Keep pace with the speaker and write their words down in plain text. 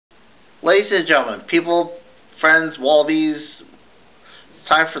Ladies and gentlemen, people, friends, wallabies, it's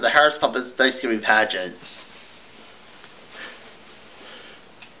time for the Harris Puppets Thanksgiving pageant.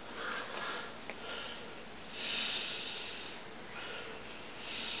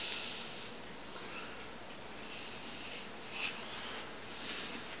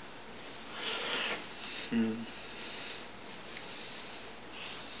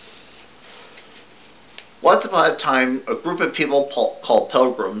 Once upon a time, a group of people called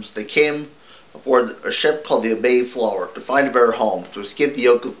pilgrims, they came aboard a ship called the Mayflower to find a better home, to escape the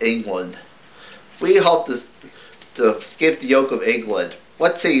yoke of England. We hope to escape the yoke of England.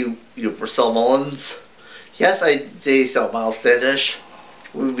 What say you Priscilla Mullins? Yes, I say so, Miles Standish.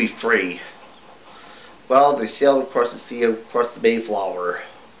 We would be free. Well, they sailed across the sea, across the Mayflower.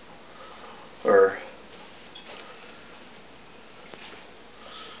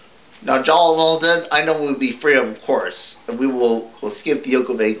 Now, John Walden, I know we'll be free, of course, and we will escape the yoke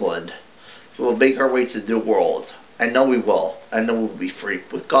of England. We will make our way to the New World. I know we will. I know we'll be free.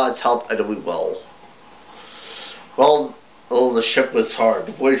 With God's help, I know we will. Well, the ship was hard.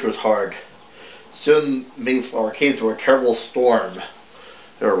 The voyage was hard. Soon, Mayflower came to a terrible storm.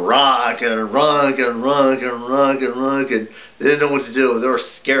 They were rocking and rocking and rocking and rocking and rocking. They didn't know what to do. They were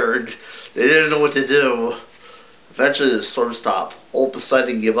scared. They didn't know what to do. Eventually the storm stopped. Old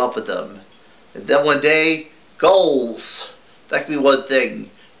Poseidon gave up with them. And then one day, goals! That could be one thing.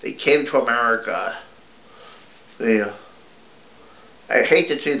 They came to America. Yeah. I hate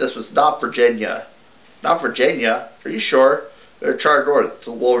to tell you this was not Virginia. Not Virginia? Are you sure? They're charged north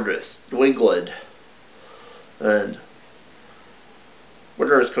to the wilderness, New England. And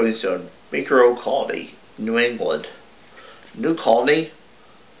winter is coming soon. Make your own colony, New England. New colony?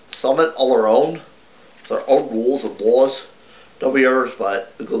 Summit all our own? Their own rules and laws, don't be ours but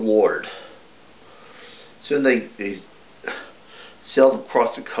the good Lord. Soon they sailed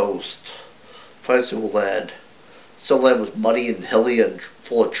across the coast, find some land. Some land was muddy and hilly and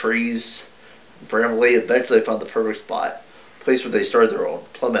full of trees and brambly. Eventually they found the perfect spot, a place where they started their own,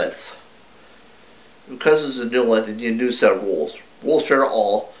 Plymouth. Because this is a new land, they need a new set of rules. Rules fair to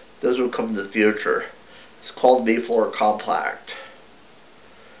all, those who will come in the future. It's called the Mayflower Compact.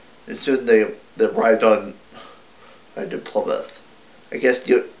 And soon they arrived on Plymouth. I guess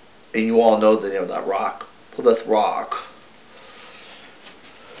you all know the name of that rock, Plymouth Rock.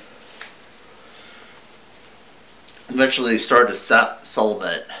 Eventually they started a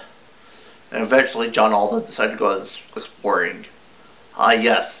settlement. And eventually John Alden decided to go exploring. Ah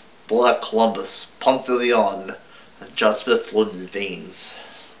yes, Black Columbus, Ponce de Leon, and John Smith flowed in his veins.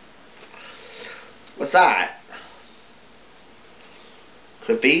 What's that?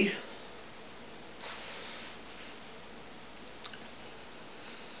 Could be.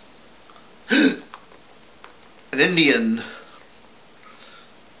 An Indian.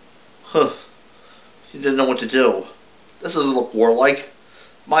 Huh. He didn't know what to do. This doesn't look warlike.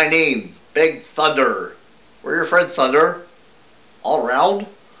 My name, Big Thunder. Where are your friends, Thunder? All around?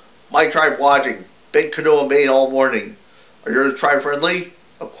 My tribe watching. Big canoe and maid all morning. Are your tribe friendly?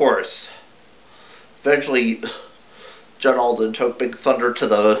 Of course. Eventually, John Alden took Big Thunder to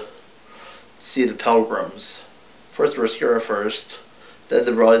the Sea of the Pilgrims. First they were scared at first. Then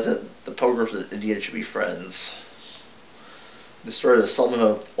they realized that the Pilgrims and Indians should be friends. They started a settlement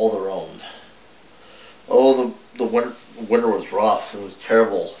of all their own. Oh, the winter was rough. It was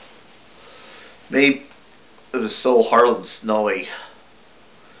terrible. Maybe it was so hard and snowy.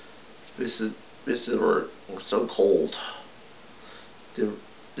 This were so cold. They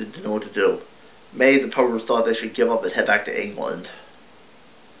didn't know what to do. Maybe the Pilgrims thought they should give up and head back to England.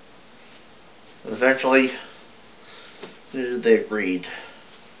 But eventually, they agreed.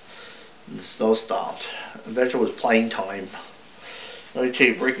 And the snow stopped. Eventually it was playing time. Let me tell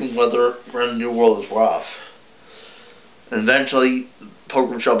you, breaking weather around the New World is rough. And eventually,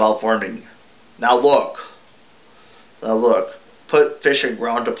 Pilgrims showed about farming. Now look. Put fish in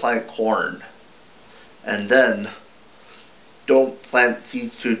ground to plant corn. And then, don't plant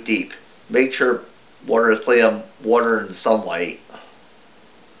seeds too deep. Make sure water is plenty of water and sunlight.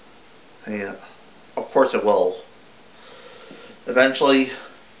 Yeah, of course it will. Eventually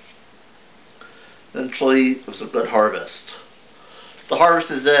it was a good harvest. The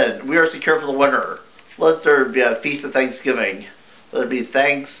harvest is in. We are secure for the winter. Let there be a feast of Thanksgiving. Let there be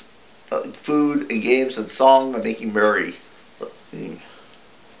thanks, food and games and song and making merry. And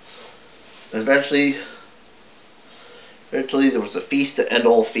eventually there was a feast to end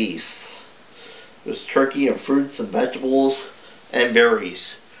all feasts. It was turkey and fruits and vegetables and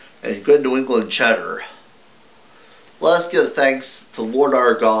berries and good New England cheddar. Let us give thanks to the Lord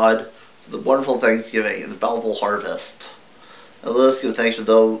our God for the wonderful Thanksgiving and the bountiful harvest. And let us give thanks to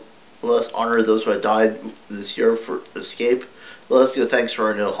those